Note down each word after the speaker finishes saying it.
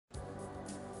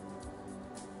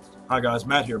Hi guys,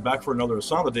 Matt here, back for another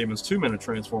Assault of the Demons 2-Minute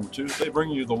Transformer Tuesday,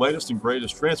 bringing you the latest and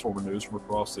greatest Transformer news from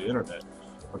across the internet.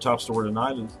 Our top story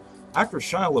tonight is actor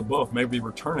Shia LaBeouf may be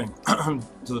returning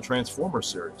to the Transformers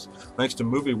series, thanks to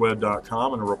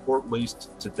MovieWeb.com and a report released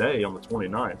today on the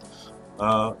 29th.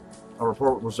 A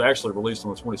report was actually released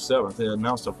on the 27th. They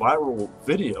announced a viral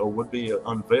video would be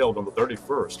unveiled on the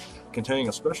 31st, containing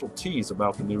a special tease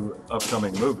about the new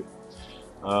upcoming movie.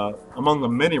 Among the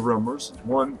many rumors,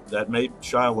 one that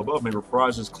Shia LaBeouf may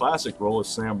reprise his classic role as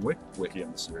Sam Witwicky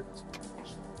in the series.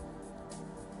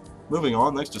 Moving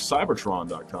on, thanks to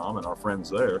Cybertron.com and our friends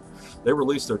there, they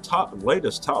released their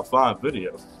latest top 5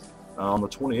 video on the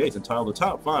 28th, entitled "The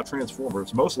Top 5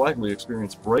 Transformers Most Likely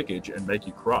Experience Breakage and Make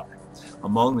You Cry."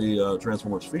 Among the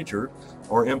Transformers featured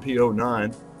are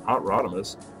MP09, Hot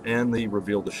Rodimus, and the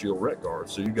Reveal the Shield Wreck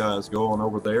Guard. So you guys go on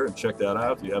over there and check that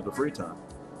out if you have the free time.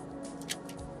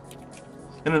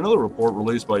 In another report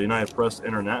released by United Press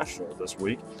International this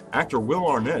week, actor Will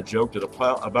Arnett joked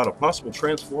about a possible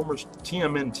Transformers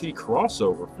TMNT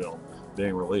crossover film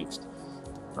being released.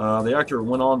 The actor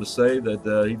went on to say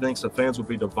that he thinks that fans would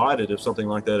be divided if something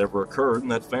like that ever occurred, and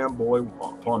that fanboy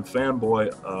upon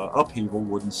fanboy upheaval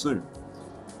would ensue.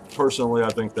 Personally, I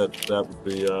think that would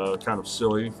be kind of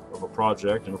silly of a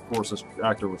project, and of course this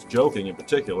actor was joking in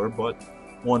particular, but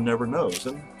one never knows,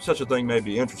 and such a thing may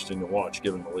be interesting to watch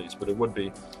given the least, but it would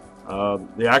be,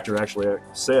 the actor actually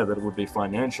said that it would be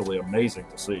financially amazing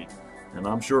to see, and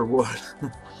I'm sure it would.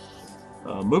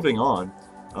 Moving on,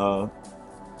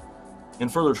 in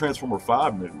further Transformer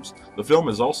 5 news, the film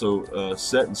is also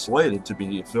set and slated to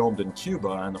be filmed in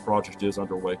Cuba, and the project is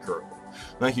underway currently.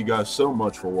 Thank you guys so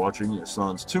much for watching your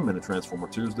son's 2-Minute Transformer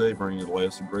Tuesday, bringing you the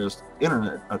latest and greatest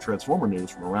internet Transformer news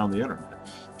from around the internet.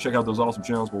 Check out those awesome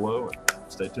channels below, and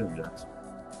stay tuned, guys.